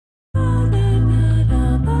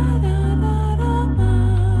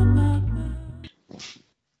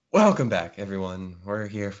Welcome back, everyone. We're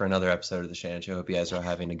here for another episode of The Shannon Show. Hope you guys are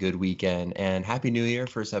having a good weekend and Happy New Year.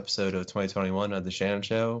 First episode of 2021 of The Shannon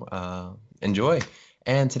Show. Enjoy.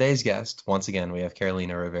 And today's guest, once again, we have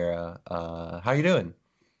Carolina Rivera. How you doing?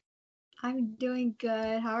 I'm doing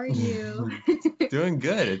good. How are you? Doing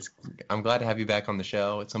good. I'm glad to have you back on the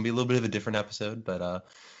show. It's gonna be a little bit of a different episode, but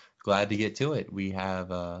glad to get to it. We have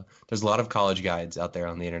there's a lot of college guides out there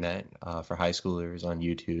on the internet for high schoolers on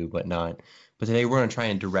YouTube, whatnot. But today we're going to try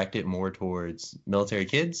and direct it more towards military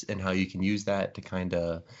kids and how you can use that to kind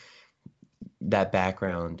of that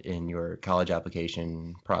background in your college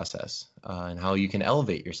application process and how you can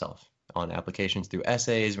elevate yourself on applications through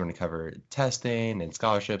essays. We're going to cover testing and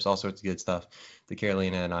scholarships, all sorts of good stuff that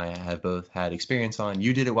Carolina and I have both had experience on.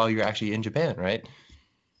 You did it while you were actually in Japan, right?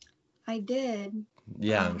 I did.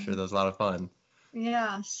 Yeah, I'm sure that was a lot of fun.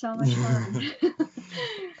 Yeah, so much fun.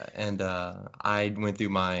 And I went through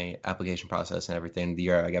my application process and everything the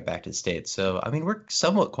year I got back to the States. So, I mean, we're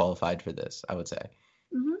somewhat qualified for this, I would say,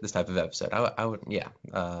 hmm this type of episode. I would, yeah.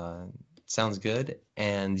 Sounds good.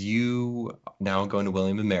 And you now going to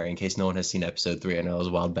William and Mary, in case no one has seen episode 3. I know it was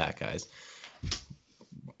a while back, guys.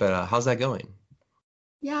 But how's that going?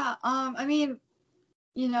 Yeah, I mean,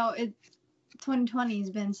 it 2020 has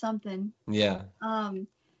been something. Yeah.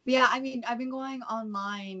 But yeah, I mean, I've been going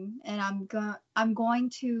online and I'm going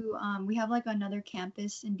to we have like another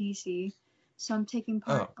campus in DC. So I'm taking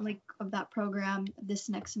part Oh, like of that program this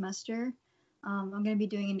next semester. I'm going to be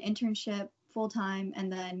doing an internship full time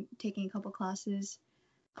and then taking a couple classes.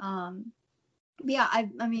 Um, but yeah,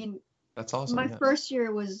 I mean, that's awesome. my Yeah. first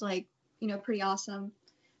year was like, pretty awesome.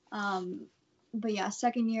 Um, but yeah,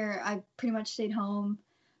 second year I pretty much stayed home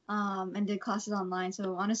and did classes online.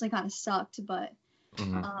 So honestly, kind of sucked, but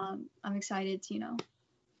hmm I'm excited to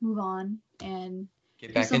move on and Get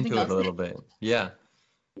do back something into it else. a little bit. Yeah.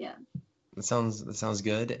 Yeah. That sounds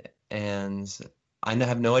good. And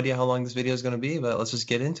have no idea how long this video is going to be, but let's just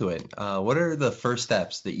get into it. What are the first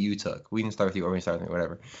steps that you took? We can start with you, or we can start with me,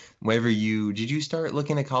 whatever. Did you start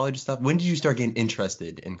looking at college stuff? When did you start getting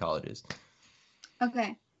interested in colleges?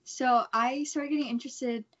 Okay. So I started getting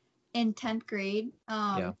interested in 10th grade.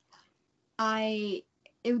 Yeah. I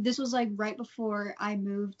this was like right before I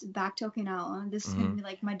moved back to Okinawa. This is gonna hmm be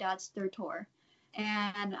like my dad's third tour,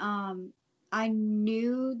 and I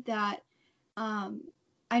knew that um,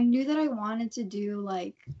 I knew that I wanted to do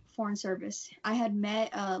like foreign service. I had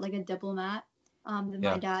met like a diplomat that my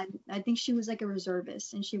Yeah. dad. I think she was like a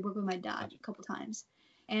reservist, and she worked with my dad Gotcha. a couple times.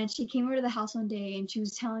 And she came over to the house one day, and she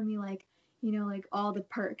was telling me like like all the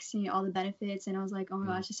perks, all the benefits, and I was like, oh my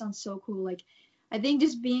Mhm. gosh, this sounds so cool. Like I think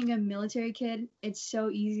just being a military kid, it's so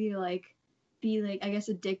easy to like be like I guess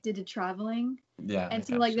addicted to traveling. Yeah, And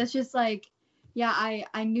so like gotcha. that's just like yeah,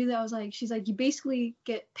 I knew that. I was like she's like you basically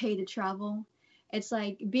get paid to travel. It's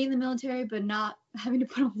like being in the military but not having to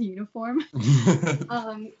put on the uniform.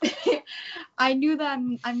 Um I knew that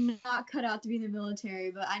I'm not cut out to be in the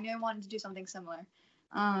military, but I knew I wanted to do something similar.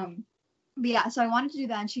 Um but yeah, so I wanted to do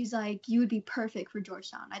that, and she's like, "You would be perfect for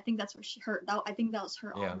Georgetown." I think that's where I think that was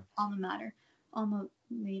her Yeah, alma mater, alma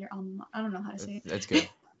mater. I don't know how to say that's it.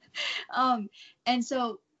 good. And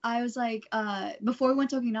so I was like, before we went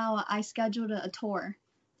to Okinawa, I scheduled a tour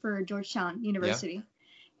for Georgetown Yeah. University,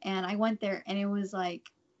 and I went there, and it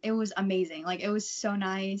was amazing. Like it was so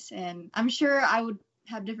nice, and I'm sure I would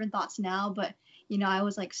have different thoughts now, but I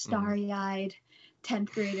was like hmm starry eyed.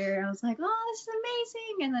 10th grader. I was like, oh, this is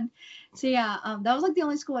amazing. And then, so yeah, that was like the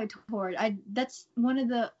only school I toured. That's one of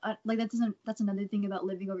the, like, that's another thing about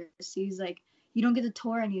living overseas. Like, you don't get to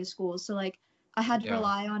tour any of the schools. So, like, I had to Yeah.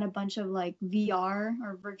 rely on a bunch of, like, VR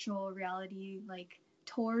or virtual reality, like,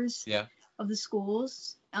 tours Yeah. of the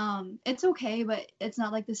schools. It's okay, but it's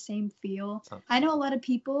not like the same feel. So, I know a lot of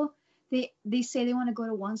people, they say they want to go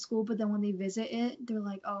to one school, but then when they visit it, they're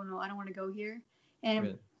like, oh no, I don't want to go here. And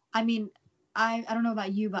really. I mean, I don't know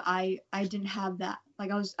about you, but I didn't have that.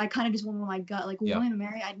 Like I kind of just went with my gut. Like Yeah. William and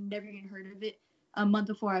Mary, I'd never even heard of it a month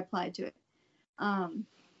before I applied to it. Um,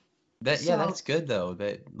 so That's good though.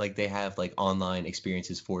 That like they have like online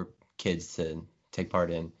experiences for kids to take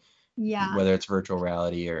part in, yeah, whether it's virtual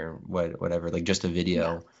reality or whatever, like just a yeah.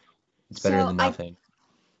 video. It's better So than nothing.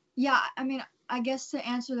 I mean, I guess to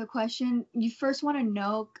answer the question, you first want to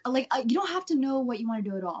know, like, you don't have to know what you want to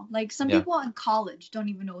do at all. Like, some Yeah. people in college don't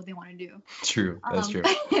even know what they want to do. True. That's true.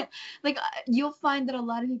 Like, you'll find that a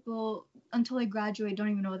lot of people, until they graduate, don't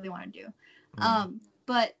even know what they want to do. Mm.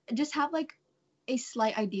 But just have, like, a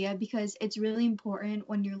slight idea because it's really important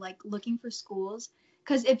when you're, like, looking for schools.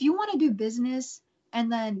 Because if you want to do business and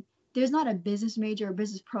then there's not a business major or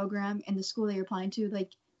business program in the school that you're applying to,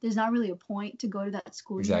 like, there's not really a point to go to that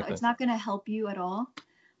school. Exactly. It's not going to help you at all.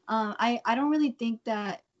 I don't really think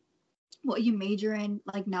that what you major in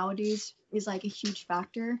like nowadays is like a huge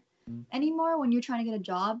factor anymore when you're trying to get a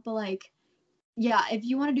job. But like, yeah, if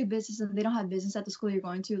you want to do business and they don't have business at the school you're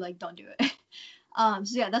going to, like, don't do it.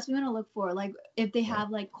 So yeah, that's what you want to look for. Like, if they have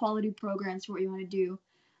like quality programs for what you want to do,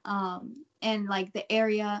 and like the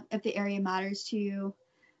area, if the area matters to you.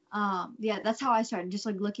 Yeah, that's how I started. Just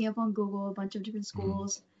like looking up on Google a bunch of different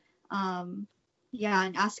schools. Yeah,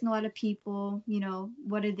 and asking a lot of people, you know,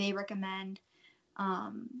 what did they recommend?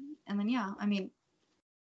 And then yeah, I mean,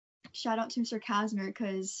 shout out to Mr. Kasner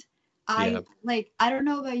because Yeah. I don't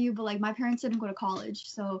know about you, but like my parents didn't go to college,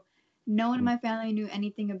 so no one in my family knew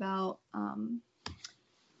anything about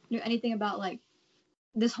like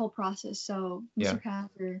this whole process. So Yeah. Mr.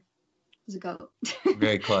 Kasner was a goat.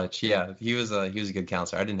 Very clutch. Yeah, he was a good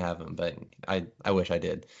counselor. I didn't have him, but I wish I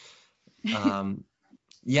did. Um,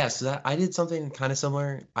 yeah, so that I did something kind of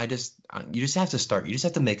similar. You just have to start. You just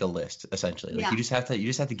have to make a list essentially. Like Yeah. you just have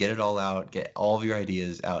to get it all out, get all of your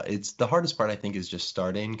ideas out. It's the hardest part I think is just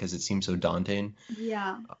starting because it seems so daunting.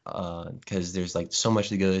 Yeah. Because there's like so much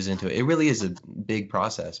that goes into it. It really is a big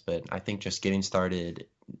process, but I think just getting started,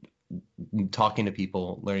 talking to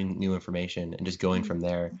people, learning new information, and just going from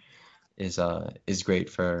there is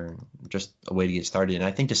great for just a way to get started. And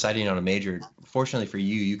I think deciding on a major, fortunately for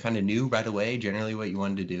you, you kind of knew right away generally what you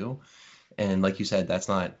wanted to do. And like you said, that's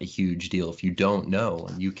not a huge deal. If you don't know,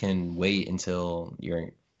 you can wait until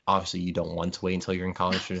you're obviously you don't want to wait until you're in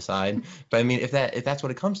college to decide. But I mean, if that's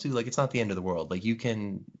what it comes to, like it's not the end of the world. Like you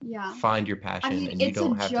can Yeah. find your I passion mean, and you it's a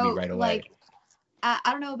don't have to be joke. right away. Like,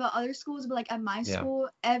 I don't know about other schools, but like at my Yeah. school,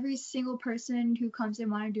 every single person who comes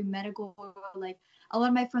in want to do medical, or like a lot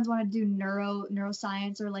of my friends want to do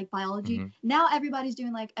neuroscience or like biology. Now everybody's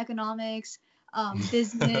doing like economics,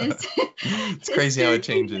 business, It's crazy how it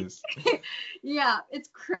changes. Yeah, it's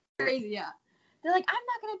crazy. Yeah, they're like, I'm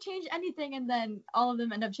not gonna change anything, and then all of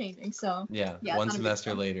them end up changing. So Yeah, yeah, one it's not a big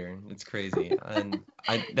semester deal. later. It's crazy. And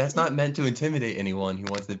that's not meant to intimidate anyone who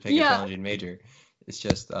wants to pick a Yeah. challenging major. It's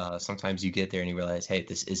just sometimes you get there and you realize, hey,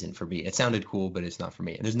 this isn't for me. It sounded cool, but it's not for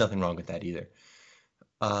me. And there's nothing wrong with that either.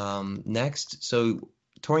 Next, so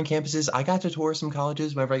touring campuses. I got to tour some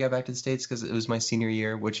colleges whenever I got back to the States because it was my senior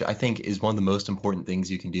year, which I think is one of the most important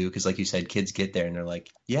things you can do. Because like you said, kids get there and they're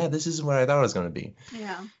like, yeah, this isn't what I thought it was going to be.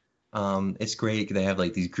 Yeah. It's great. They have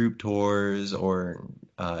like these group tours or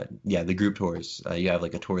the group tours. You have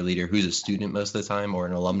like a tour leader who's a student most of the time or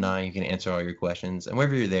an alumni. You can answer all your questions. And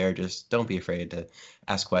whenever you're there, just don't be afraid to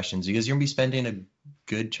ask questions because you're gonna be spending a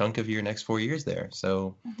good chunk of your next 4 years there.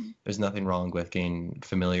 So there's nothing wrong with getting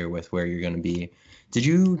familiar with where you're gonna be. Did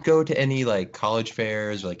you go to any like college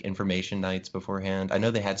fairs or like information nights beforehand? I know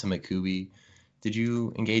they had some at Kubi. Did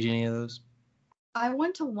you engage in any of those? I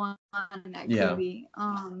went to one at Yeah. Kubi.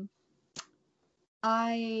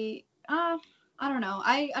 I don't know.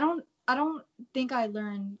 I don't think I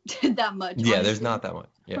learned that much, Yeah, there's honestly, not that one.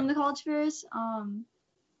 Yeah. from the college fairs. I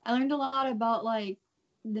learned a lot about like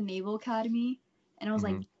the Naval Academy, and I was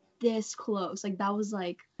like this close. Like that was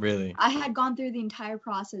like Really? I had gone through the entire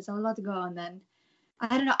process. I was about to go, and then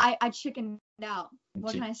I don't know. I chickened out.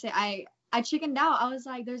 What can I say? I chickened out. I was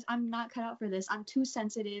like, I'm not cut out for this. I'm too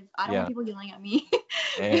sensitive. I don't want people yelling at me.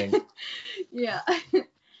 Dang. Yeah.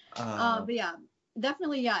 But yeah,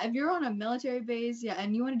 definitely, yeah. If you're on a military base, yeah,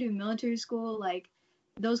 and you want to do military school, like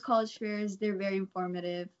those college fairs, they're very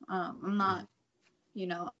informative. I'm not,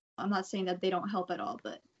 I'm not saying that they don't help at all,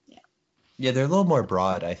 but yeah. Yeah, they're a little more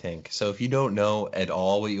broad, I think. So if you don't know at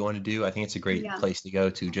all what you want to do, I think it's a great place to go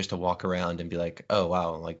to just to walk around and be like, oh,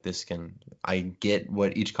 wow, like I get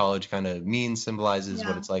what each college kind of means, symbolizes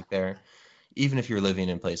what it's like there, even if you're living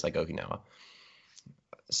in a place like Okinawa.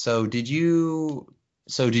 So did you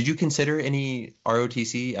consider any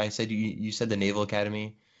ROTC? I said you said the Naval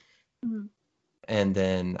Academy. Mhm. And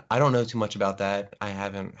then I don't know too much about that. I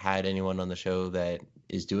haven't had anyone on the show that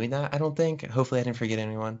is doing that, I don't think. Hopefully I didn't forget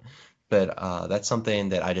anyone. But that's something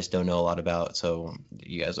that I just don't know a lot about. So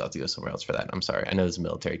you guys will have to go somewhere else for that. I'm sorry. I know it's a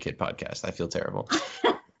military kid podcast. I feel terrible.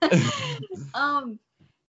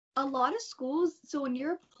 A lot of schools, so when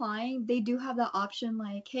you're applying, they do have that option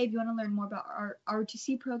like, hey, if you want to learn more about our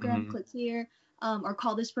ROTC program, click here, or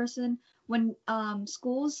call this person. When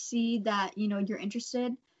schools see that, you're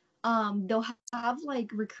interested, they'll have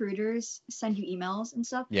like recruiters send you emails and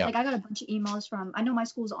stuff. Yeah. Like I got a bunch of emails I know my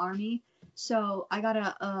school's Army, so I got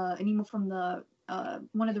an email from the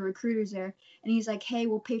one of the recruiters there, and he's like, hey,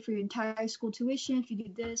 we'll pay for your entire school tuition if you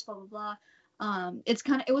do this, blah blah blah.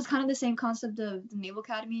 It was kind of the same concept of the Naval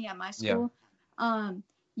Academy at my school. Yeah.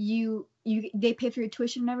 They pay for your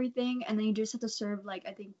tuition and everything, and then you just have to serve like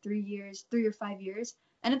I think 3 or 5 years.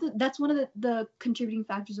 and that's one of the contributing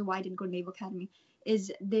factors of why I didn't go to Naval Academy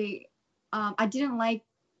is I didn't like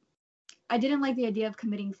the idea of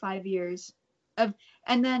committing 5 years of,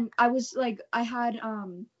 and then I was like, I had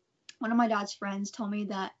one of my dad's friends told me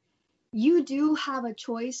that you do have a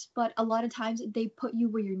choice, but a lot of times they put you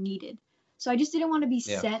where you're needed. So I just didn't want to be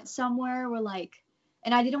Yeah. sent somewhere where like,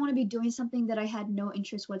 and I didn't want to be doing something that I had no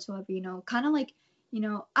interest whatsoever, kind of like,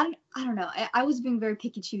 I don't know. I was being very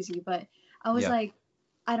picky choosy, but I was Yeah. like,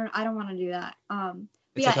 I don't want to do that. But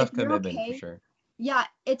It's a yeah, if tough you're commitment for okay, sure. yeah,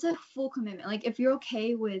 it's a full commitment. Like if you're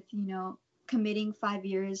okay with, committing 5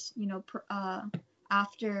 years,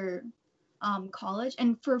 after college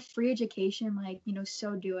and for free education, like,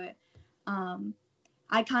 so do it. Um,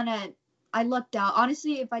 I kind of I lucked out.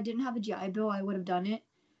 Honestly, if I didn't have a GI Bill, I would have done it.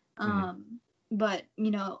 Hmm. But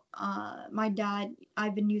my dad,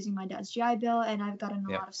 I've been using my dad's GI Bill, and I've gotten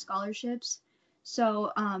a Yeah. lot of scholarships.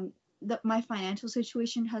 So my financial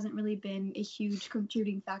situation hasn't really been a huge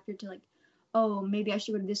contributing factor to like, oh, maybe I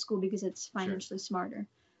should go to this school because it's Sure. financially smarter.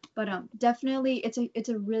 But definitely, it's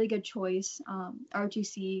a really good choice.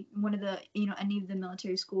 ROTC, one of the any of the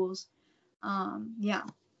military schools. Yeah.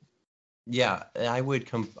 Yeah, I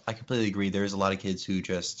completely agree. There's a lot of kids who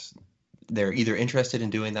they're either interested in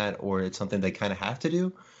doing that or it's something they kind of have to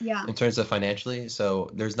do Yeah. in terms of financially. So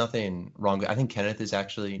there's nothing wrong. I think Kenneth is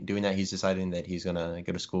actually doing that. He's deciding that he's gonna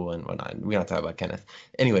go to school and whatnot. We don't talk about Kenneth.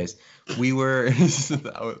 Anyways, we were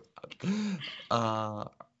uh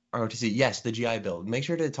ROTC. Yes, the GI Bill. Make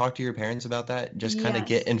sure to talk to your parents about that. Just kind of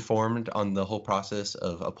get Yes. informed on the whole process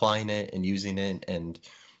of applying it and using it and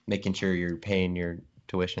making sure you're paying your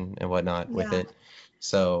tuition and whatnot with Yeah. it.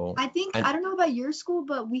 So I think I I don't know about your school,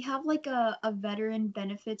 but we have like a veteran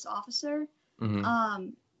benefits officer. mhm.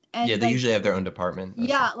 Um, Yeah, and they like usually have their own department. That's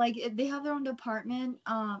yeah, like they have their own department.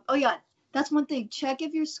 Oh yeah, that's one thing. Check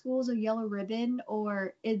if your school's a yellow ribbon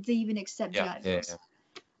or if they even accept yeah, GI yeah, Bills.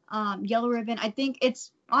 yeah. Yellow ribbon. I think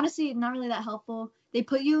it's honestly not really that helpful. They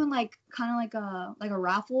put you in like kind of like a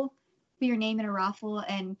raffle, put your name in a raffle,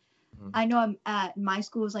 and Mhm. I know I'm at my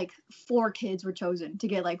school is like 4 kids were chosen to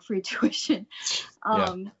get like free tuition.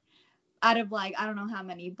 Yeah. Out of like I don't know how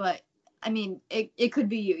many, but I mean it could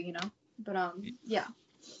be you. But yeah.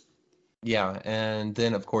 Yeah, and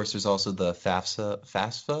then of course there's also the FAFSA.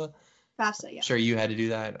 FAFSA, yeah. Sure, you had to do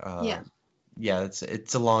that. Yeah. Yeah,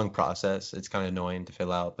 it's a long process. It's kind of annoying to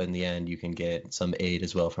fill out, but in the end you can get some aid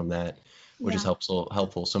as well from that, which is Yeah.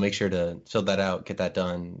 helpful. So make sure to fill that out, get that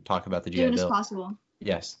done, talk about the GI Soon as Bill. possible.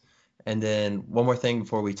 Yes. And then one more thing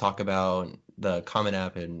before we talk about the Common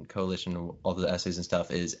App and Coalition and all the essays and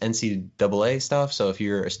stuff is NCAA stuff. So if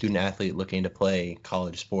you're a student athlete looking to play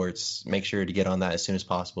college sports, make sure to get on that as soon as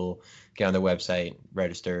possible. Get on their website,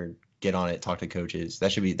 register, get on it, talk to coaches.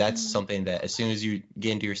 That's Mhm. something that as soon as you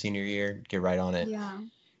get into your senior year, get right on it. Yeah.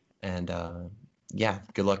 And yeah,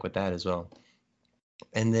 good luck with that as well.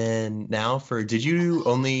 And then now did you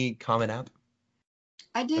only Common App?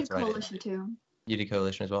 I did That's right. coalition too. You did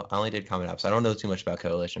Coalition as well? I only did Common Apps. I don't know too much about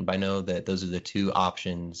Coalition, but I know that those are the two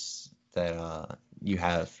options that you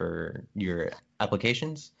have for your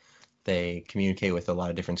applications. They communicate with a lot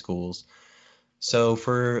of different schools. So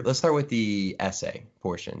let's start with the essay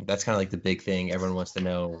portion. That's kind of like the big thing. Everyone wants to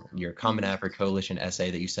know your Common Mhm. App or Coalition essay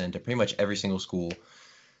that you send to pretty much every single school.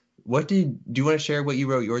 Do you want to share what you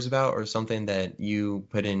wrote yours about or something that you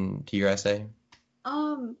put into your essay?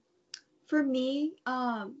 Um, for me,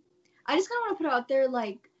 I just kind of want to put out there,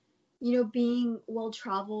 like, being well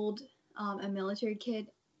traveled, a military kid.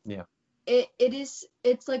 Yeah,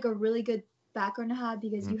 It's like a really good background to have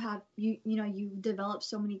because mhm, you develop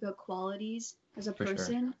so many good qualities as a for sure.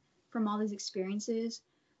 person from all these experiences.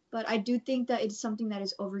 But I do think that it's something that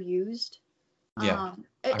is overused. Yeah,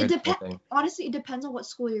 I It heard the same depends. thing. Honestly, it depends on what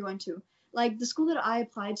school you're going to. Like the school that I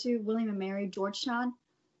applied to, William and Mary, Georgetown,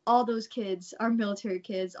 all those kids are military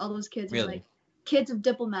kids. All those kids are like Really? kids of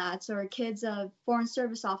diplomats or kids of foreign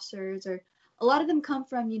service officers, or a lot of them come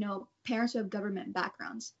from parents who have government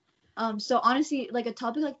backgrounds. So honestly, like a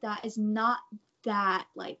topic like that is not that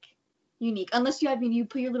like unique unless you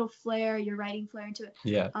put your little flair, your writing flair into it.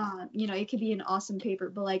 Yeah. It could be an awesome paper,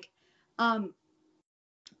 but like um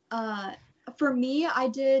uh for me, I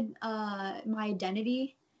did my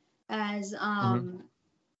identity as Hmm.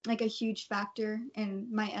 like a huge factor in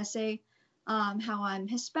my essay. How I'm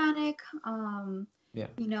Hispanic. Yeah,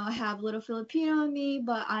 I have a little Filipino in me,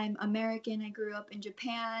 but I'm American. I grew up in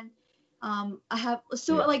Japan. I have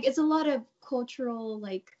so yeah. like it's a lot of cultural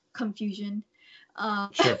like confusion. Um,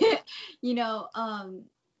 Sure. you know,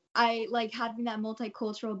 I like having that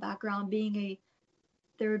multicultural background, being a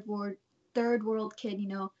third world third world kid.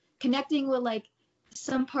 Connecting with like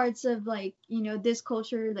some parts of like, you know, this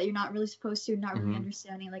culture that you're not really supposed to, not really Hmm.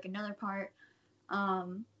 understanding like another part.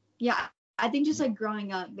 Yeah, I think just like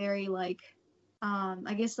growing up very like,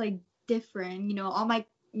 I guess like different, you know, all my,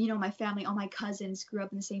 you know, my family, all my cousins grew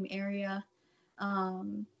up in the same area.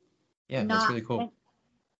 Um, Yeah, that's not, really cool.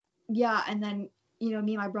 yeah, and then, you know,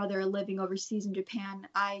 me and my brother are living overseas in Japan.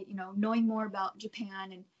 You know, knowing more about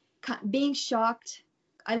Japan and being shocked.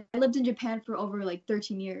 I lived in Japan for over like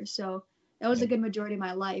 13 years, so that was Yeah. a good majority of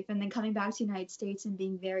my life. And then coming back to the United States and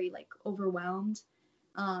being very like overwhelmed,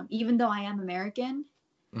 even though I am American,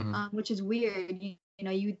 Hmm. which is weird. You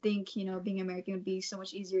know, you'd think, you know, being American would be so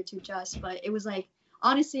much easier to adjust, but it was like,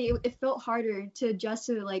 honestly, it felt harder to adjust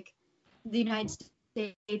to like the United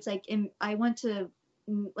States. Like, I went to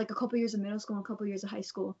like a couple years of middle school and a couple years of high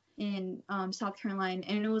school in South Carolina,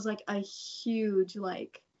 and it was like a huge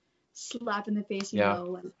like slap in the face, you Yeah. know,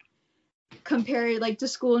 like compared like to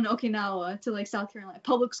school in Okinawa to like South Carolina,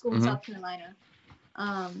 public school in Hmm. South Carolina.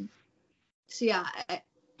 Um, so yeah,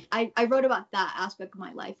 I wrote about that aspect of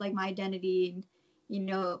my life, like my identity and, you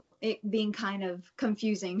know, it being kind of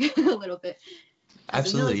confusing a little bit as a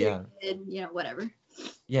Absolutely, military yeah. kid, you know, whatever.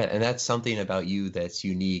 Yeah, and that's something about you that's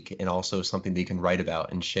unique and also something that you can write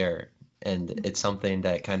about and share. And it's something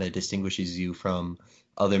that kind of distinguishes you from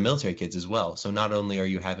other military kids as well. So not only are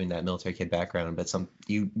you having that military kid background, but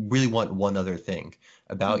you really want one other thing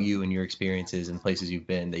about Mm-hmm. you and your experiences and places you've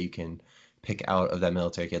been that you can pick out of that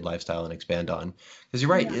military kid lifestyle and expand on. Because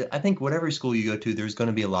you're Yeah, right, I think whatever school you go to, there's going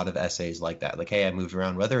to be a lot of essays like that. Like, hey, I moved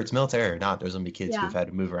around, whether it's military or not, there's going to be kids who yeah. have had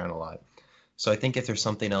to move around a lot. So I think if there's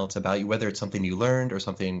something else about you, whether it's something you learned or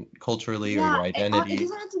something culturally or Yeah, your it identity,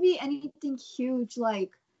 doesn't have to be anything huge,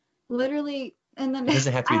 like literally. And then it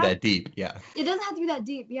doesn't have to I be have, that deep. Yeah. it doesn't have to be that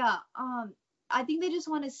deep. Yeah. I think they just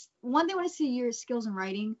want to, one, they want to see your skills in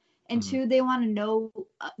writing, and Hmm. two, they want to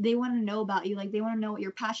know about you. Like they want to know what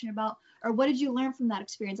you're passionate about, or what did you learn from that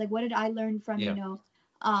experience? Like what did I learn from, you Yeah. know,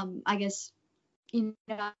 I guess, you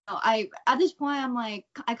know, I at this point I'm like,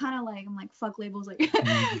 I kind of like, I'm like fuck labels, like,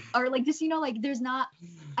 or like just, you know, like there's not.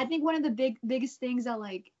 I think one of the biggest things that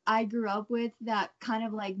like I grew up with that kind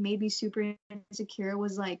of like made me super insecure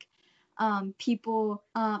was like people,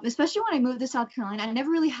 especially when I moved to South Carolina. I never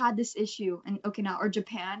really had this issue in Okinawa or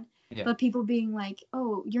Japan, Yeah. but people being like,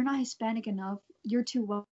 oh, you're not Hispanic enough, you're too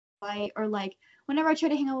white, or like whenever I try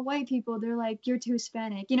to hang out with white people, they're like, you're too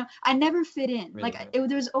Hispanic. You know, I never fit in. Really. Like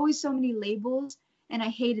there's always so many labels, and I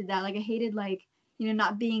hated that. Like I hated like, you know,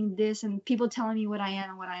 not being this and people telling me what I am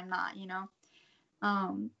and what I'm not. You know,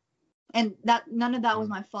 um, and that none of that was Mhm.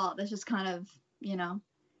 my fault. That's just kind of, you know,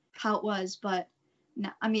 how it was. But no,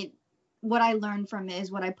 I mean, what I learned from it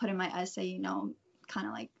is what I put in my essay. You know, kind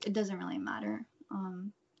of like it doesn't really matter.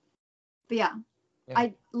 But yeah, Yeah.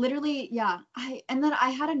 I literally, yeah, I and then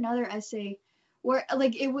I had another essay where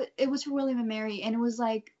like it was for William and Mary, and it was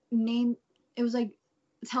like it was like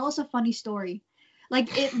tell us a funny story.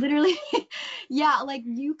 Like it literally, yeah, like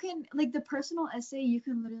you can, like the personal essay you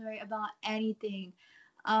can literally write about anything.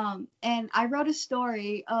 And I wrote a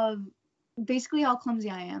story of basically how clumsy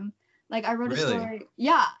I am. Like I wrote a Really. story,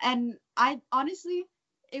 yeah, and I honestly,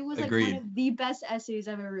 it was like one Agreed. of the best essays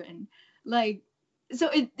I've ever written. Like, so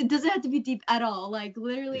it doesn't have to be deep at all. Like Yeah.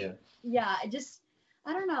 literally, yeah, it just,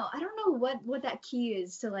 I don't know what that key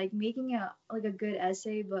is to like making a like a good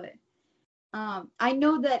essay, but I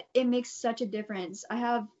know that it makes such a difference. I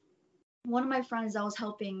have one of my friends that was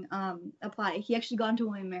helping apply. He actually got into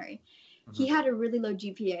William and Mary. He Hmm. had a really low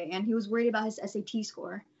GPA and he was worried about his SAT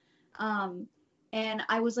score. Um, and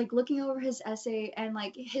I was like looking over his essay, and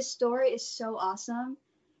like his story is so awesome,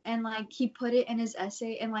 and like he put it in his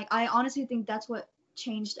essay, and like I honestly think that's what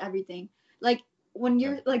changed everything. Like when Yeah.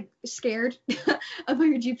 you're like scared about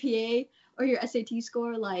your GPA or your SAT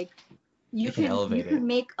score, like It can you elevate can it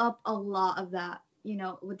make up a lot of that, you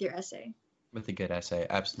know, with your essay. with a good essay. Yeah.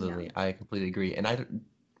 Absolutely. I completely agree. And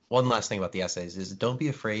one last thing about the essays is don't be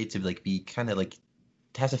afraid to like be kind of like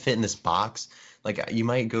it has to fit in this box. Like you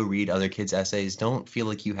might go read other kids' essays. Don't feel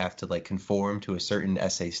like you have to like conform to a certain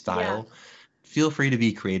essay Yeah. style. Feel free to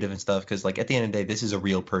be creative and stuff because like at the end of the day this is a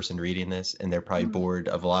real person reading this and they're probably Mhm. bored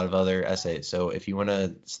of a lot of other essays, so if you want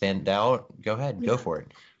to stand out, go ahead, go Yeah. for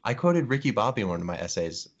it. I quoted Ricky Bobby in one of my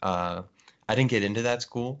essays. I didn't get into that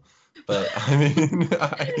school, but I mean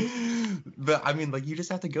but I mean like you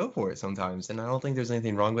just have to go for it sometimes, and I don't think there's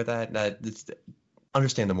anything wrong with that.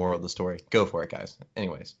 Understand the moral of the story, go for it, guys.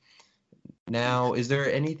 Anyways, now, is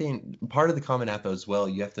there anything part of the Common App as well?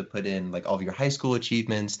 You have to put in like all of your high school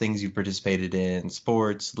achievements, things you've participated in,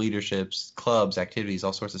 sports, leaderships, clubs, activities,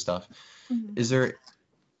 all sorts of stuff. Mhm. Is there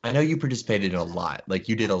I know you participated in a lot. Like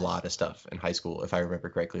you did a lot of stuff in high school, if I remember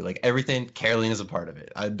correctly. Like everything, Caroline is a part of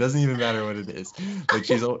it. It doesn't even matter what it is. Like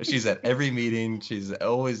she's at every meeting. She's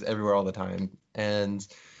always everywhere all the time. And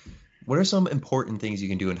what are some important things you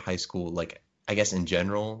can do in high school, like I guess in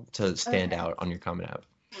general, to stand Okay. out on your Common App?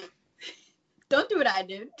 Don't do what I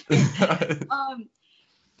did. um,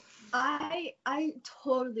 I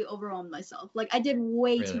totally overwhelmed myself. Like I did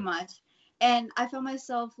way too Really? much, and I found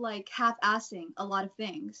myself like half-assing a lot of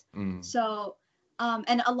things. Mm. So,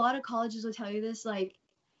 and a lot of colleges will tell you this, like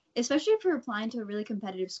especially if you're applying to a really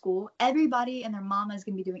competitive school, everybody and their mama is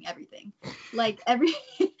gonna be doing everything. Like every,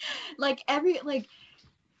 like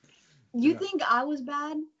you Yeah. think I was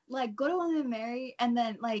bad? Like go to William and Mary and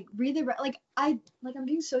then like read the I'm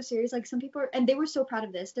being so serious. Like some people are, and they were so proud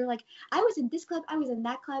of this. They're like, I was in this club, I was in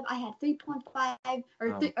that club, I had 3.5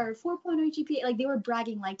 or 4.0 GPA. Like they were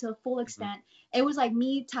bragging like to the full Mhm. extent. It was like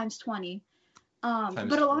me times 20. Times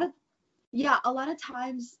But a lot 20. of yeah, a lot of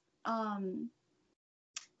times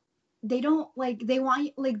they don't like they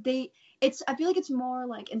want like they it's I feel like it's more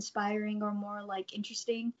like inspiring or more like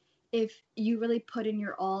interesting if you really put in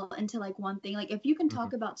your all into like one thing. Like if you can Hmm.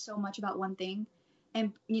 talk about so much about one thing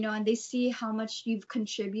and and they see how much you've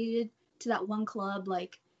contributed to that one club,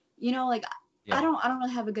 like like Yeah. I don't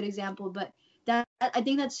really have a good example, but that I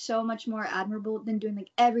think that's so much more admirable than doing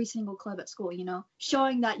like every single club at school,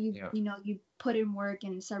 showing that Yeah. you put in work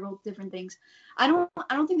in several different things. I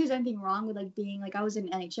don't think there's anything wrong with like being like I was in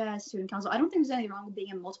NHS, student council. I don't think there's anything wrong with being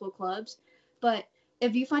in multiple clubs, but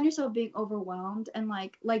if you find yourself being overwhelmed and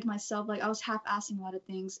like myself, like I was half-assing a lot of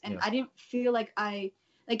things and Yeah. I didn't feel like I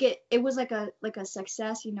like it was like a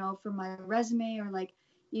success, for my resume or like,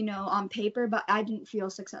 on paper, but I didn't feel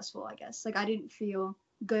successful, I guess. Like I didn't feel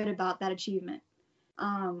good about that achievement.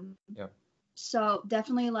 Um Yeah. so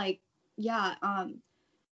definitely like yeah, I'm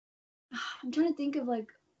trying to think of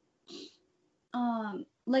like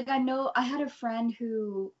I know I had a friend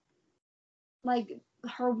who like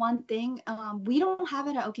her one thing we don't have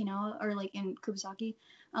it at Okinawa or like in Kubasaki,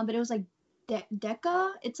 but it was like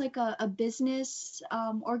DECA. It's like a business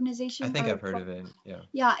I organization think or I've heard of it. Yeah.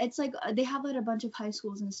 yeah, it's like they have it at a bunch of high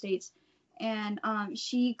schools in the states, and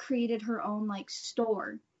she created her own like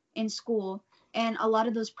store in school, and a lot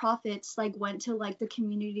of those profits like went to like the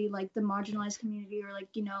community, like the marginalized community, or like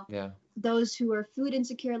Yeah. those who are food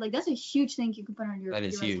insecure. Like that's a huge thing you can put on That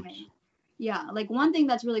is your resume. huge. Yeah, like one thing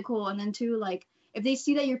that's really cool, and then two, like if they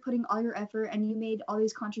see that you're putting all your effort and you made all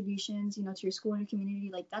these contributions, to your school and your community,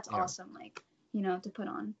 like that's Yeah. awesome, like to put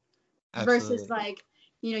on versus Absolutely. like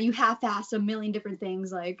you half-ass a million different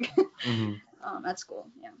things, like Hmm. that's cool.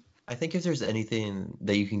 Yeah. I think if there's anything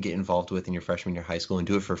that you can get involved with in your freshman year of high school and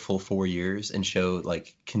do it for full 4 years and show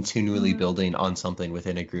like continually Hmm. building on something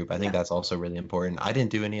within a group, I think Yeah. that's also really important. I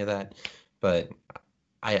didn't do any of that, but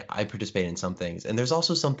I participate in some things. And there's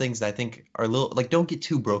also some things that I think are a little like don't get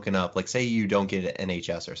too broken up. Like say you don't get an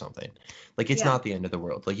NHS or something. Like it's Yeah. not the end of the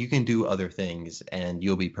world. Like you can do other things and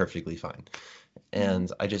you'll be perfectly fine. Hmm.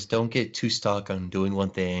 And I just don't get too stuck on doing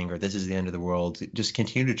one thing or this is the end of the world. Just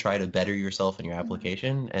continue to try to better yourself in your Hmm.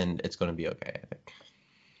 application and it's going to be okay, I think.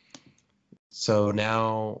 So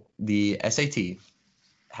now the SAT,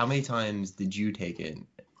 how many times did you take it? And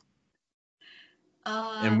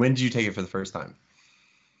uh when did you take it for the first time?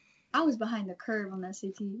 I was behind the curve on the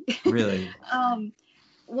SAT. Really? um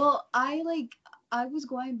well, I was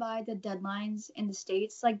going by the deadlines in the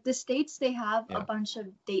states. Like the states, they have a Yeah. bunch of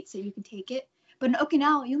dates that you can take it, but in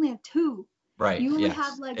Okinawa you only have two. Right. You only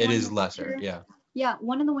have Yes. like It one in the is lesser. winter. Yeah. Yeah,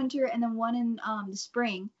 one in the winter and then one in the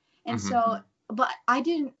spring. And Hmm. so, but I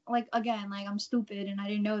didn't like again, like I'm stupid and I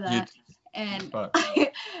didn't know You, that. And but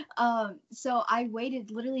so I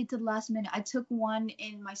waited literally to the last minute. I took one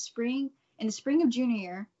in the spring of junior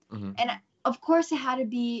year, hmm. and of course it had to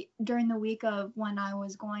be during the week of when I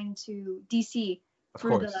was going to DC Of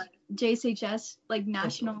for the course. JSHS like Of course.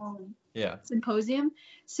 national Yeah. symposium.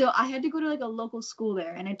 So I had to go to like a local school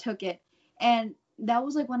there, and I took it. And that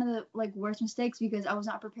was like one of the like worst mistakes because I was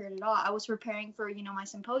not prepared at all. I was preparing for my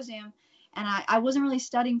symposium, and I wasn't really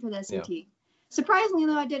studying for the Yeah. SAT. Surprisingly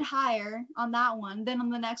though, I did higher on that one than on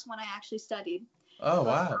the next one I actually studied. Oh,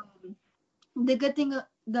 But wow. the good thing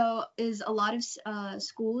though is a lot of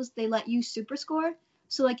schools, they let you super score.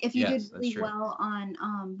 So like if you did Yes, that's really true. well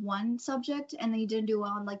on one subject and then you didn't do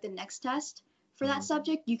well on like the next test for that Hmm.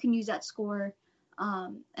 subject, you can use that score.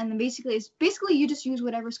 And then basically you just use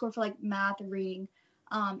whatever score for like math or reading.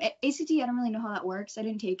 ACT, I don't really know how that works. I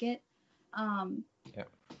didn't take it. Um, Yeah.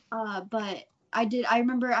 but I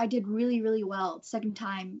remember I did really really well second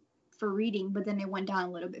time for reading, but then it went down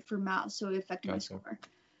a little bit for math, so it affected my Gotcha. score.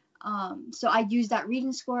 So I used that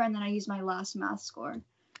reading score and then I used my last math score.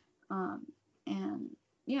 And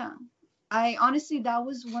yeah, I honestly, that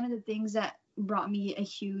was one of the things that brought me a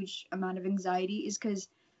huge amount of anxiety, is because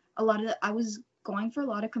I was going for a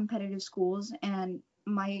lot of competitive schools, and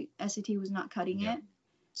my SAT was not cutting Yeah. it.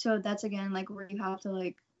 So that's again like where you have to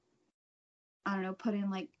like, I don't know,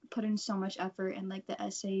 put in so much effort in like the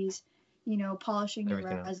essays, polishing your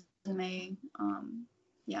Everything else. resume.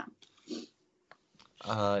 Yeah.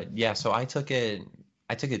 Yeah, so I took it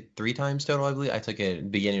 3 times total, I believe. I took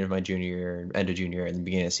it beginning of my junior year, end of junior year, and the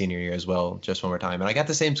beginning of senior year as well, just one more time. And I got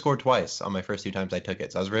the same score twice on my first 2 times I took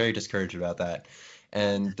it. So I was very discouraged about that.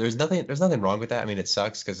 And there's nothing wrong with that. I mean, it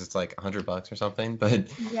sucks because it's like $100 or something, but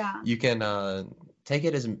Yeah. you can take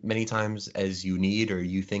it as many times as you need, or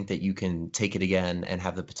you think that you can take it again and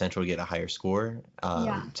have the potential to get a higher score.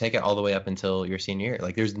 Yeah. Take it all the way up until your senior year.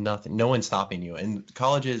 Like there's nothing, no one's stopping you. And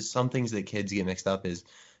colleges, some things that kids get mixed up is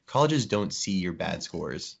colleges don't see your bad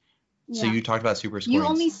scores. So Yeah. you talked about super You scoring.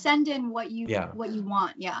 only send in Yeah, what you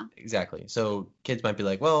want. Yeah. exactly. So kids might be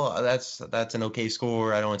like, well, that's an okay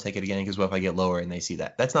score. I don't want to take it again because what if I get lower and they see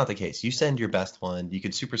that? That's not the case. You send your best one. You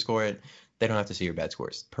could super score it. They don't have to see your bad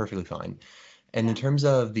scores. Perfectly fine. And in Yeah. terms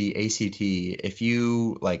of the ACT, if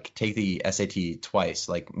you like take the SAT twice,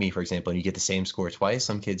 like me, for example, and you get the same score twice,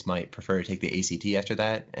 some kids might prefer to take the ACT after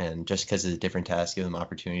that. And just because it's a different test, give them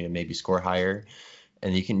opportunity to maybe score higher.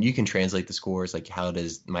 And you can translate the scores, like how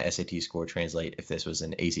does my SAT score translate if this was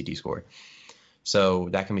an ACT score? So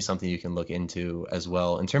that can be something you can look into as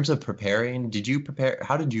well. In terms of preparing, did you prepare?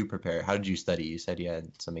 How did you prepare? How did you study? You said you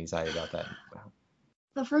had some anxiety about that. Wow.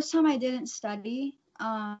 The first time I didn't study,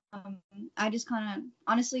 I just kind of,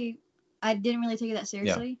 honestly, I didn't really take it that Yeah.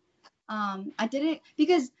 seriously. I did it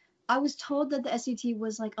because I was told that the SAT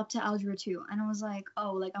was like up to Algebra 2, and I was like,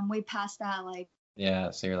 oh, like I'm way past that, like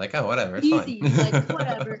Yeah. So you're like, oh, whatever, it's fine. easy, like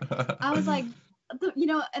whatever. I was like,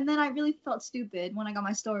 and then I really felt stupid when I got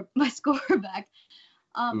my score back.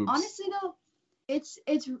 Oops. Honestly though, it's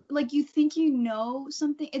like you think you know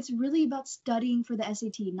something. It's really about studying for the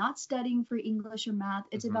SAT, not studying for English or math.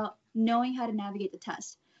 It's Hmm. about knowing how to navigate the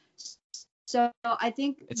test. So I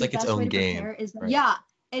think It's the like its best way own to game, prepare is that, right? yeah,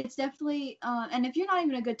 it's definitely and if you're not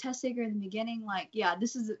even a good test taker in the beginning, like yeah,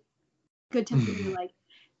 this is a good tip for you. Like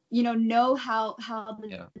know how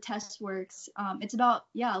Yeah. the test works. It's about,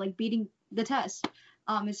 yeah, like beating the test.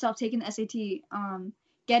 It's about taking the SAT.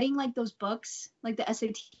 Getting like those books, like the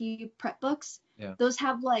SAT prep books. Yeah. Those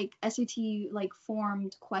have like SAT like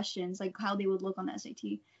formed questions, like how they would look on the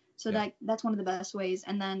SAT. So Yeah. that's one of the best ways.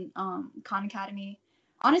 And then Khan Academy.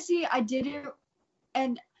 Honestly, I did it,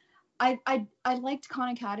 and I liked Khan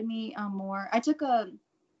Academy more.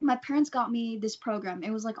 My parents got me this program.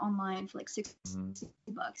 It was like online for like Hmm.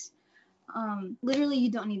 $60. Literally,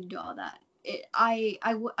 you don't need to do all that.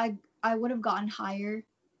 I would have gotten higher,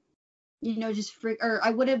 or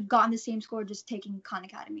I would have gotten the same score just taking Khan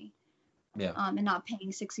Academy, Yeah. and not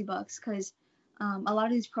paying $60, because a lot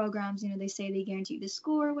of these programs, they say they guarantee the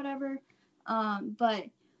score or whatever, but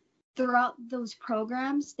throughout those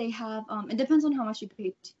programs they have, it depends on how much you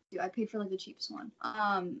paid to. I paid for like the cheapest one.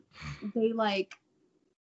 They like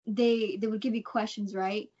they would give you questions,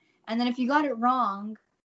 right? And then if you got it wrong,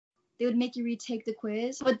 they would make you retake the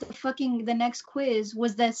quiz, but the next quiz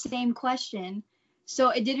was the same question, so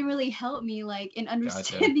it didn't really help me like in Gotcha.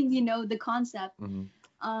 understanding the concept. Hmm.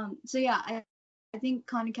 So yeah, I think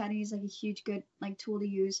Khan Academy is like a huge good like tool to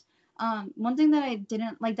use. One thing that I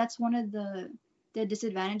didn't like, that's one of the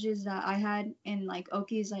disadvantages that I had in like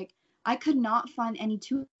Oki, is like I could not find any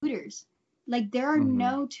tutors. Like there are Hmm.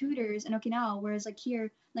 no tutors in Okinawa, whereas like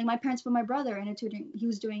here, like my parents put my brother in a tutoring. He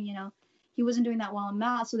was doing, he wasn't doing that well in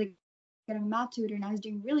math, so they got him a math tutor. Now he's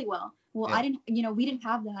doing really well. Well, Yeah. we didn't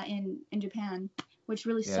have that in Japan, which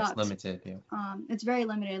really Yeah. It's sucked. limited. Yeah. It's very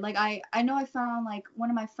limited. Like I know I found like one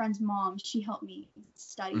of my friend's moms, she helped me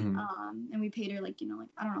study. Hmm. And we paid her like, like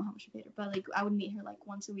I don't know how much we paid her, but like I would meet her like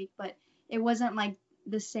once a week, but it wasn't like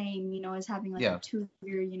the same, as having like a Yeah. tutor.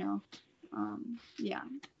 Yeah.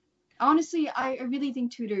 Honestly, I really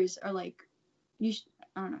think tutors are like, you should,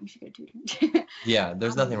 I don't know, you should get a tutor. Yeah.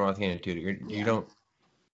 There's nothing um wrong with getting a tutor. You yeah. don't.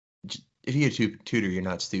 If you get a tutor, you're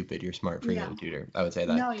not stupid. You're smart for getting Yeah. a tutor. I would say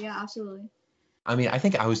that. No, yeah, absolutely. I mean, I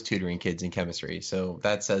think I was tutoring kids in chemistry, so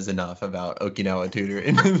that says enough about Okinawa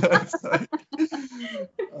tutoring. That's like,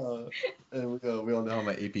 uh, and we all know how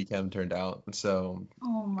my AP Chem turned out. So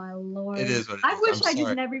Oh my it lord. is what it I is. wish I'm I just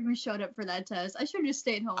sorry. never even showed up for that test. I should have just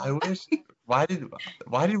stayed I home. wish. Why did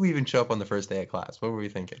why did we even show up on the first day of class? What were we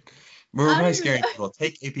thinking? We were I probably don't even scaring people.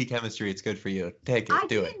 Take AP Chemistry. It's good for you. Take I it.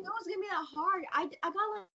 Do it. didn't know it was gonna be that hard. I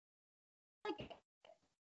got like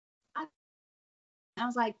I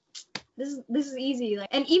was like, this is easy. Like,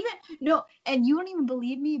 and even no, and you don't even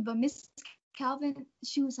believe me, but Miss Calvin,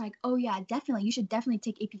 she was like, oh yeah, definitely, you should definitely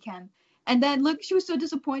take AP Chem. And then look, she was so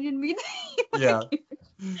disappointed in me. Yeah.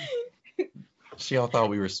 She all thought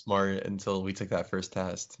we were smart until we took that first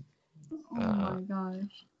test. Oh Uh, my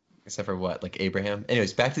gosh. except for what, like Abraham?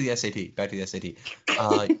 Anyways, back to the SAT. Back to the SAT.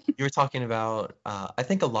 You were talking about, I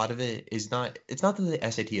think a lot of it is not, it's not that the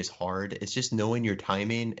SAT is hard, it's just knowing your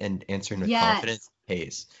timing and answering with confidence, Yes,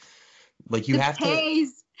 pace. Like you the have to,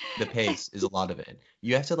 pace. the pace is a lot of it.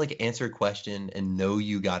 You have to like answer a question and know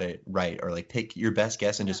you got it right, or like take your best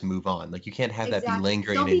guess and Yeah, just move on. Like you can't have that be exactly.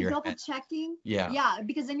 lingering Don't in be your double head. checking. Yeah, Yeah,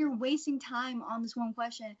 because then you're wasting time on this one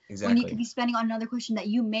question when you could exactly. be spending on another question that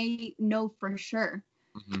you may know for sure.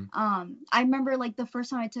 Hmm. I remember like the first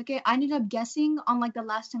time I took it, I ended up guessing on like the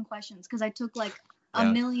last 10 questions because I took like a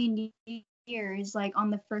Yeah. million years like on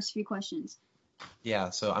the first few questions.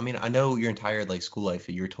 Yeah, so I mean, I know your entire like school life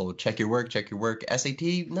you were told check your work, check your work.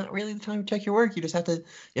 SAT, not really the time to check your work. You just have to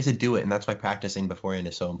do it, and that's why practicing beforehand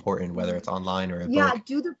is so important, whether Mhm. it's online or a Yeah, book.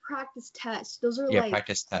 do the practice tests. Those are Yeah, like,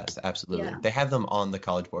 practice test, absolutely. yeah. They have them on the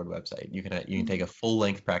College Board website. You can take Mhm. a full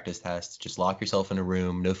length practice test. Just lock yourself in a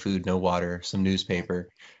room, no food, no water, some newspaper,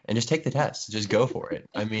 and just take the test. Just go for it.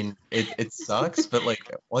 I mean, it sucks, but like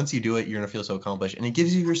once you do it, you're gonna feel so accomplished, and it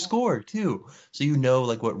gives you your score too, so you know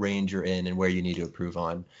like what range you're in and where you need to improve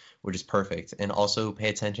on, which is perfect. And also pay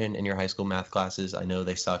attention in your high school math classes. I know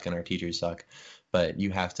they suck and our teachers suck, but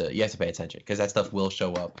you have to pay attention because that stuff will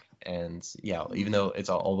show up. And yeah, even though it's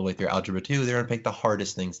all the way through algebra 2, they're gonna pick the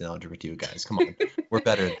hardest things in algebra 2, guys. Come on. We're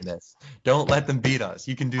better than this. Don't let them beat us.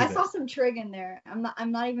 You can do I saw this. some trig in there. I'm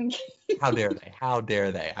not even How dare they? How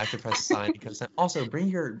dare they? I have to press sign and consent. Also,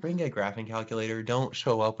 bring a graphing calculator. Don't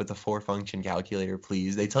show up with a four function calculator,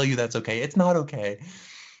 please. They tell you that's okay. It's not okay.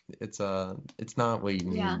 It's not what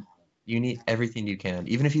you yeah. need. You need everything you can.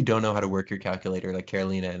 Even if you don't know how to work your calculator, like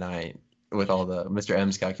Carolina and I with all the Mr.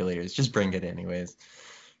 M's calculators, just bring it anyways.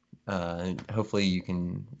 Hopefully you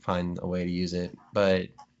can find a way to use it. But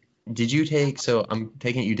so I'm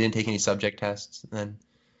taking it you didn't take any subject tests then?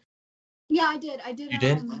 Yeah, I did. I did You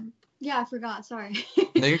did? yeah, I forgot. Sorry.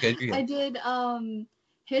 No, you're good. You're I good. did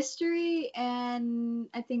history and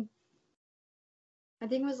I think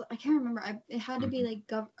it was I can't remember. It had to be Mhm. like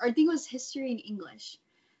or I think it was history and English.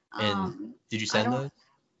 And did you I send don't those?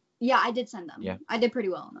 yeah, I did send Yeah. them. I did pretty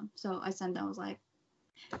well on them. So I sent them. I was like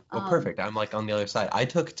Well, um perfect. I'm like on the other side. I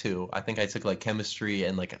took two. I think I took like chemistry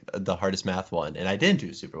and like the hardest math one, and I didn't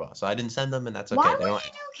do super well. So I didn't send them, and that's why okay. They would don't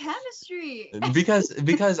you do chemistry?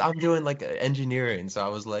 because I'm doing like engineering. So I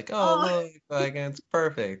was like, oh Oh, look, like it's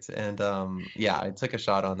perfect. And yeah, I took a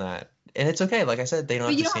shot on that, and it's okay. Like I said, they don't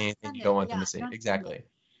but have you to don't see have to anything send you it. don't want them Yeah, to you see. don't have to send it. Exactly.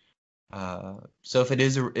 So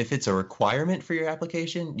if it's a requirement for your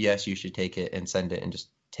application, yes, you should take it and send it and just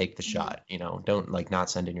take the Mhm. shot. Don't like not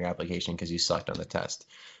send in your application because you sucked on the test.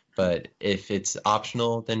 But if it's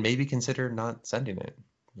optional, then maybe consider not sending it.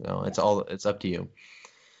 Yeah. It's up to you.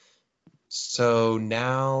 So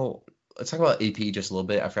now let's talk about AP just a little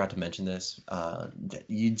bit. I forgot to mention this.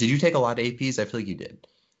 Did you take a lot of APs? I feel like you did.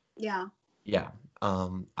 Yeah. Yeah.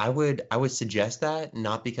 I would suggest that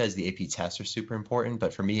not because the AP tests are super important,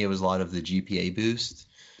 but for me it was a lot of the GPA boost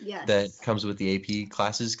that Yes. comes with the AP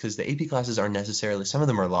classes because the AP classes aren't necessarily, some of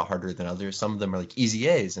them are a lot harder than others. Some of them are like easy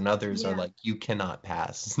A's and others are Yeah. like you cannot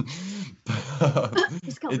pass.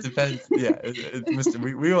 Just It Calvin. depends. Yeah, it's Mr.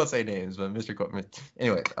 We won't say names, but Mr.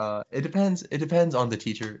 Anyway, it depends. It depends on the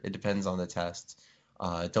teacher. It depends on the test.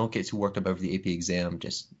 Don't get too worked up over the AP exam.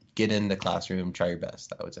 Just get in the classroom, try your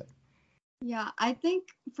best, I would say. Yeah, I think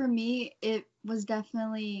for me it was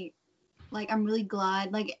definitely like I'm really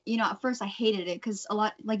glad. Like, at first I hated it because a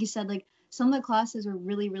lot, like you said, like some of the classes were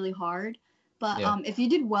really, really hard. But Yeah. if you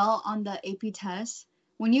did well on the AP test,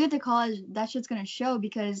 when you get to college, that shit's gonna show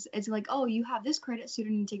because it's like, oh, you have this credit, so you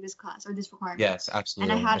don't need to take this class or this requirement. Yes, And I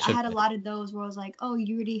absolutely. I had I should had a have. lot of those where I was like, oh,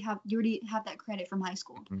 you already have that credit from high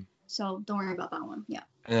school, Mhm. so don't worry about that one. Yeah.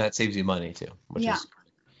 And that saves you money too, which Yeah. is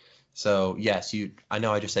so yes, I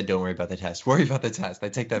know I just said don't worry about the test. Worry about the test. I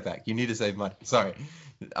take that back. You need to save money. Sorry.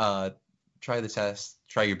 Uh, try the test.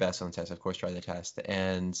 Try your best on the test. Of course, try the test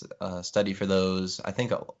and study for those. I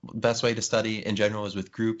think best way to study in general is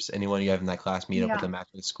with groups. Anyone you have in that class, meet up with Yeah. them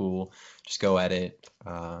after the school. Just go at it.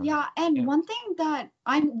 Yeah, and Yeah. one thing that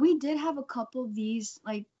we did have a couple of these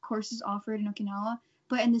like courses offered in Okinawa,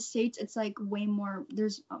 but in the States it's like way more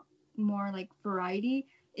there's more like variety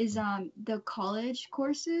is the college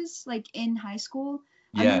courses like in high school.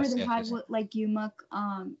 I remember Yes. they Yes. had Yes. what like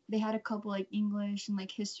UMUC they had a couple like English and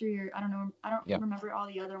like history or I don't know I don't Yeah. remember all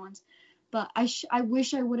the other ones. But I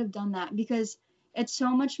wish I would have done that because It's so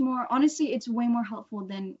much more, honestly, it's way more helpful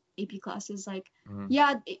than AP classes. Like, Mhm.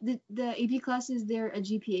 yeah, the AP classes, they're a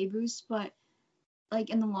GPA boost, but like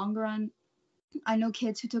in the long run, I know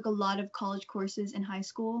kids who took a lot of college courses in high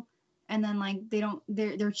school, and then like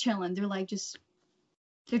they're chilling. They're just,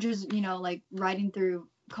 like riding through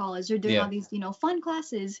college. They're doing all Yeah, these, fun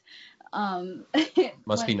classes. Um,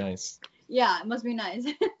 must be when, nice. yeah, it must be nice.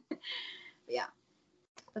 Yeah,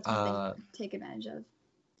 that's one thing Uh, to take advantage of.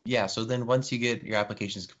 yeah, so then once you get your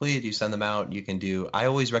applications completed, you send them out, you can do, I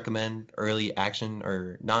always recommend early action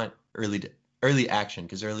or not early action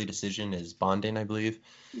because early decision is bonding, I believe.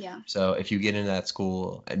 Yeah. So if you get into that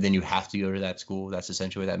school, then you have to go to that school. That's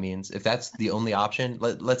essentially what that means. If that's the only option,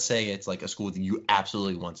 let's say it's like a school that you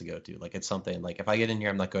absolutely want to go to. Like it's something like if I get in here,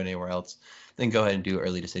 I'm not going anywhere else, then go ahead and do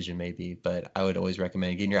early decision maybe. But I would always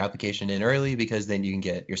recommend getting your application in early because then you can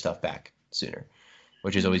get your stuff back sooner,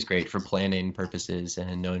 which is always great for planning purposes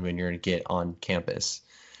and knowing when you're going to get on campus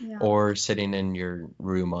Yeah. or sitting in your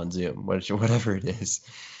room on Zoom, whatever it is.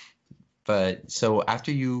 But so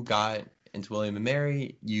after you got into William and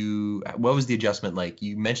Mary, what was the adjustment like?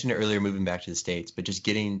 You mentioned it earlier moving back to the States, but just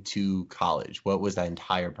getting to college, what was that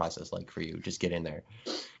entire process like for you? Just getting there.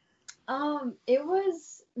 It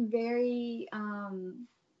was very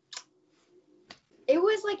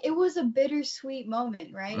it was a bittersweet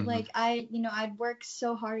moment, right? Hmm. Like I'd worked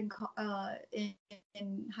so hard in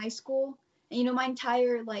high school, and my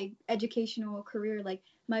entire like educational career, like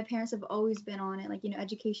my parents have always been on it. Like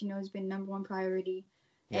education has been number one priority,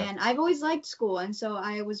 Yeah. and I've always liked school, and so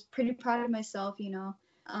I was pretty proud of myself.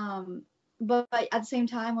 Um, but at the same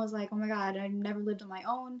time, I was like, oh my god, I've never lived on my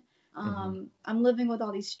own. Hmm. I'm living with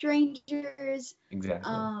all these strangers.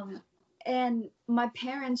 Exactly. Um, and my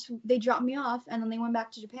parents, they dropped me off and then they went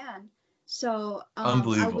back to Japan. So I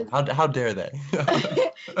Unbelievable. was How dare they?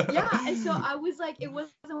 yeah, and so I was like, it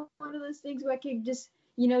wasn't one of those things where I could just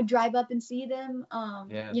drive up and see them.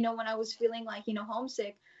 Yeah. When I was feeling like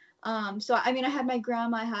homesick. So I mean, I had my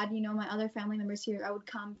grandma, I had my other family members here. I would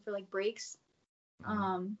come for like breaks. Mhm.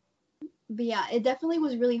 Um, but yeah, it definitely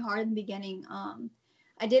was really hard in the beginning.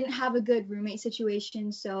 I didn't have a good roommate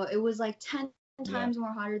situation, so it was like 10 Yeah. times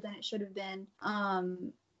more harder than it should have been.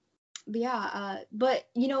 But yeah, but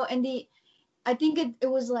in the I think it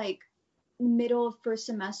was like middle of first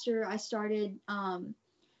semester I started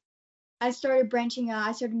branching out.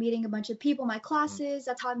 I started meeting a bunch of people in my Mhm. classes.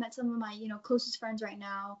 That's how I met some of my closest friends right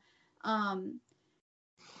now. Um,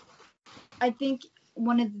 I think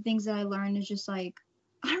one of the things that I learned is just like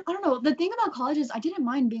I don't know. The thing about college is I didn't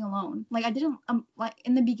mind being alone. Like I didn't like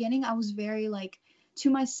in the beginning I was very like to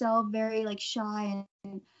myself, very like shy,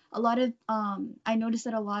 and a lot of I noticed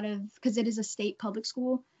that a lot of because it is a state public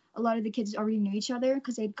school, a lot of the kids already knew each other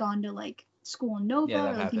because they'd gone to like school in Yeah, Nova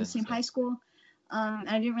that or like in the same happens. Yeah. high school. And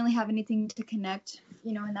I didn't really have anything to connect,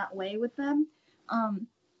 in that way with them. Um,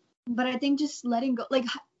 but I think just letting go, like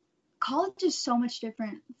college is so much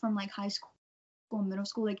different from like high school and middle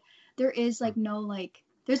school. Like there is Mm. like no like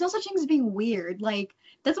there's no such thing as being weird. Like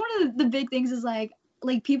that's one of the big things is like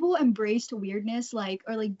people embraced weirdness, like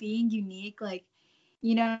or like being unique, like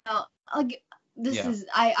you know like this Yeah. is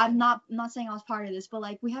I'm not saying I was part of this, but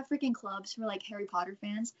like we have freaking clubs for like Harry Potter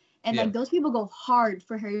fans, and Yeah. like those people go hard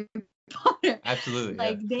for Harry Potter. Absolutely. Yeah.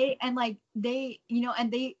 Like they and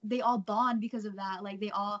they all bond because of that. Like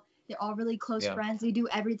they're all really close Yeah. friends. They do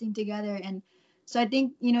everything together, and so I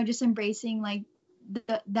think just embracing like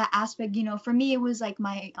that aspect. For me it was like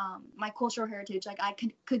my cultural heritage. Like I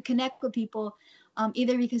could connect with people,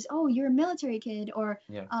 either because oh you're a military kid, or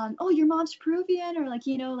Yeah. oh your mom's Peruvian, or like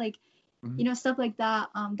like Hmm. stuff like that.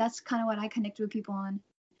 That's kind of what I connect with people on.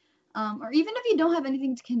 Or even if you don't have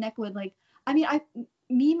anything to connect with, like I mean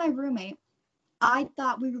me and my roommate, I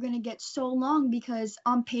thought we were gonna get so long because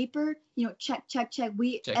on paper, check, check, check,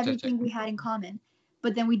 we Check. Check. Check. everything we had in common,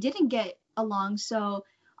 but then we didn't get along. So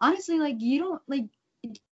honestly, like you don't like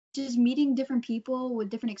just meeting different people with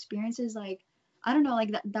different experiences. Like I don't know,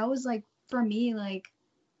 like that was like for me like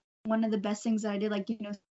one of the best things that I did. Like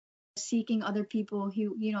seeking other people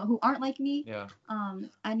who who aren't like me. Yeah. I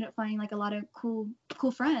ended up finding like a lot of cool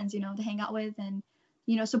friends, to hang out with and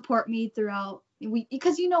support me throughout. We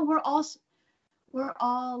because we're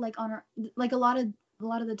all like on our like a lot of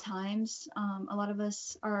the times a lot of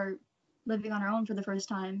us are living on our own for the first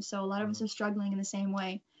time, so a lot of us Mhm. are struggling in the same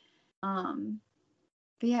way. um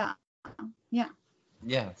but yeah, yeah.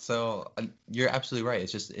 Yeah, so you're absolutely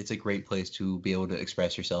right. It's a great place to be able to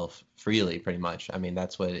express yourself freely, pretty much. I mean,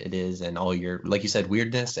 that's what it is, and all your, like you said,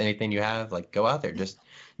 weirdness, anything you have, like go out there. Just,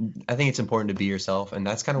 I think it's important to be yourself, and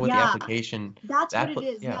that's kind of what the Yeah, application, that's what that, it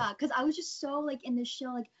is. yeah, Yeah, because I was just so like in this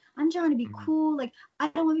show, like I'm trying to be mhm. cool, like I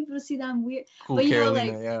don't want people to see that I'm weird, Cool but like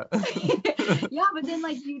Carolina, yeah. yeah, but then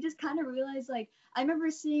like you just kind of realize like I remember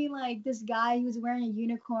seeing like this guy who was wearing a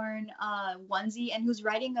unicorn onesie and he was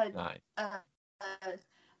riding Nice.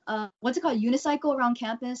 what's it called, unicycle around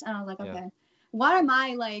campus, and I was like, Yeah. okay, why am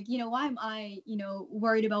I like, why am I,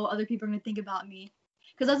 worried about what other people are gonna think about me?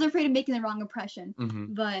 Because I was afraid of making the wrong impression.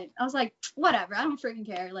 Hmm. But I was like, whatever, I don't freaking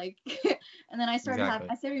care. Like, and then Exactly.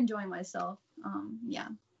 I started enjoying myself. Yeah.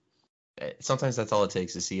 Sometimes that's all it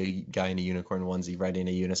takes to see a guy in a unicorn onesie riding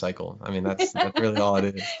a unicycle. I mean, that's really all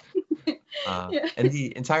it is. Yeah. And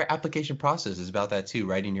the entire application process is about that too,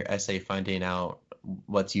 writing your essay, finding out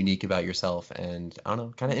what's unique about yourself, and I don't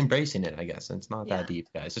know, kind of embracing it, I guess. And it's not that Yeah. deep,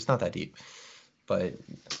 guys. It's not that deep. But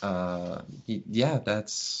yeah,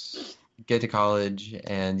 that's get to college.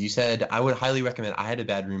 And you said I would highly recommend. I had a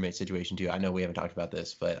bad roommate situation too. I know we haven't talked about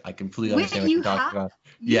this, but I completely Wait, understand what you're talking about.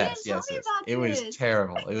 you Yes, didn't tell yes, me yes. about It was this.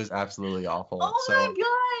 terrible. It was absolutely awful. Oh my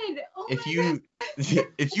So god. Oh if my god. you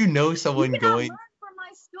if you know You someone cannot going, learn from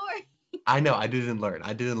my story. I know, I didn't learn.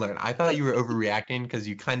 I didn't learn. I thought you were overreacting because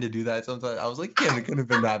you kind of do that sometimes. I was like, yeah, it couldn't have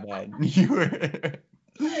been that bad. You were.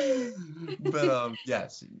 But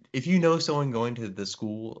yes, if you know someone going to the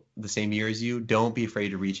school the same year as you, don't be afraid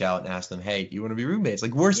to reach out and ask them, hey, do you want to be roommates?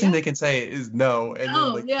 Like, worst thing Yeah. they can say is no, and then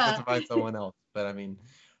No, like you get yeah. to find someone else. But I mean,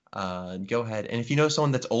 go ahead. And if you know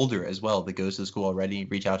someone that's older as well that goes to school already,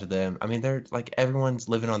 reach out to them. I mean, they're like everyone's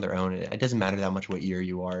living on their own. It doesn't matter that much what year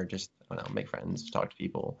you are. Just, I don't know, make friends, talk to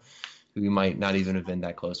people who you might not even have been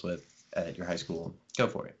that close with at your high school. Go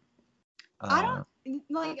for it. I Uh, don't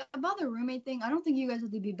like about the roommate thing. I don't think you guys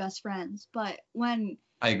have to be best friends, but when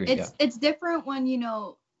I agree. Yeah, it's different when you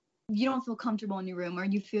don't feel comfortable in your room or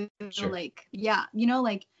you feel sure. like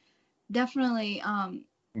like definitely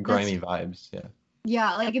that's Grimy vibes. Yeah.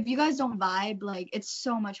 yeah, like if you guys don't vibe, like it's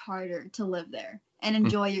so much harder to live there and Mm,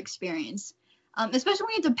 enjoy your experience. Especially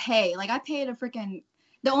when you have to pay. Like I paid a freaking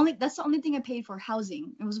that's the only thing I paid for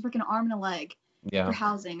housing. It was a freaking arm and a leg for yeah,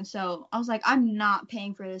 housing. So I was like, I'm not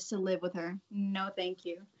paying for this to live with her. No, thank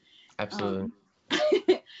you. absolutely.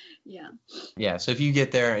 Um, yeah. Yeah. So if you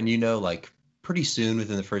get there and you know, like pretty soon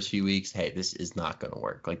within the first few weeks, hey, this is not going to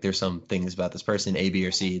work. Like there's some things about this person, A, B,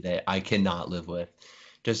 or C, that I cannot live with.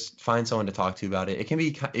 Just find someone to talk to about it. It can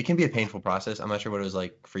be a painful process. I'm not sure what it was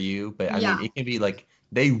like for you, but I mean, Yeah. it can be like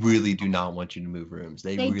they really do not want you to move rooms.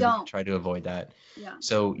 They They really don't. try to avoid that. Yeah.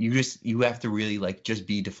 So you have to really like just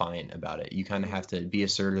be defiant about it. You kind of have to be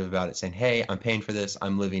assertive about it, saying, "Hey, I'm paying for this.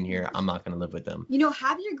 I'm living here. I'm not going to live with them."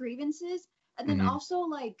 Have your grievances and then Hmm. also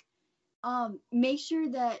like make sure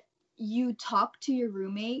that you talk to your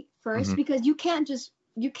roommate first Hmm. because you can't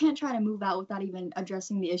try to move out without even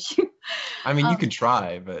addressing the issue. I mean, you um could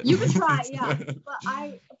try, but you could try, it's yeah, gonna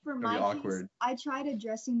but for be my case awkward. I tried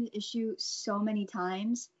addressing the issue so many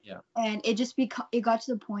times Yeah, and it got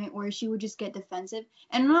to the point where she would just get defensive,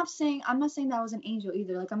 and I'm not saying that I was an angel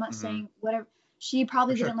either, like I'm not hmm, saying whatever, she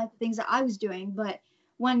probably for sure. didn't like the things that I was doing, but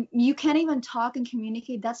when you can't even talk and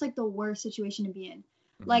communicate, that's like the worst situation to be in.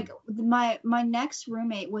 Hmm. Like my next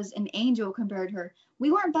roommate was an angel compared to her.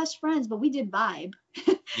 We weren't best friends, but we did vibe.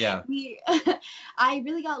 Yeah. we I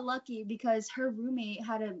really got lucky because her roommate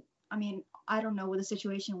had a, I mean, I don't know what the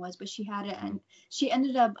situation was, but she had it Hmm. and she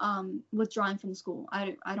ended up withdrawing from the school.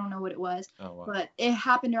 I don't know what it was, Oh wow. but it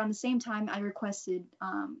happened around the same time I requested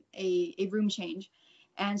a room change.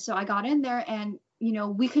 And so I got in there and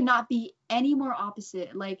we could not be any more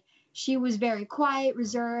opposite. Like she was very quiet,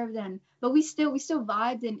 reserved, and but we still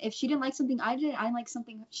vibed, and if she didn't like something I did, I didn't like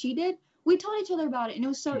something she did, we told each other about it and it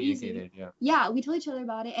was so easy. Communicated. Yeah. Yeah, we told each other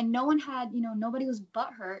about it and no one had, nobody was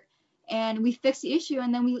butthurt, and we fixed the issue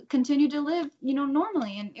and then we continued to live,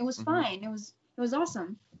 normally, and it was Hmm. fine. It was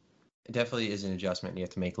awesome. It definitely is an adjustment you have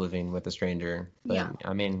to make living with a stranger. But Yeah.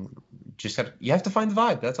 I mean, you have to find the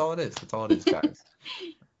vibe. That's all it is. That's all it is, guys.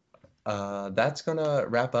 That's gonna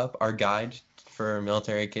wrap up our guide for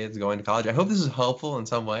military kids going to college. I hope this is helpful in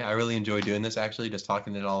some way. I really enjoy doing this, actually, just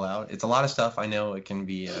talking it all out. It's a lot of stuff. I know it can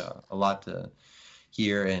be a lot to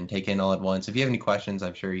hear and take in all at once. If you have any questions,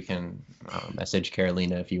 I'm sure you can message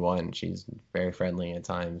Carolina if you want. She's very friendly at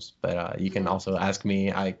times, but you can Yeah. also ask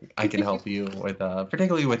me. I can help you with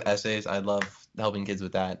particularly with essays. I love helping kids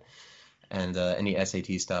with that and any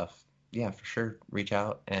SAT stuff. Yeah, for sure. Reach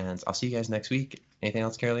out, and I'll see you guys next week. Anything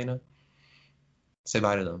else, Carolina? Say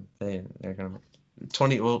bye to them. They're gonna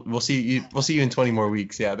 20. We'll see you in 20 more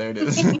weeks. Yeah, there it is.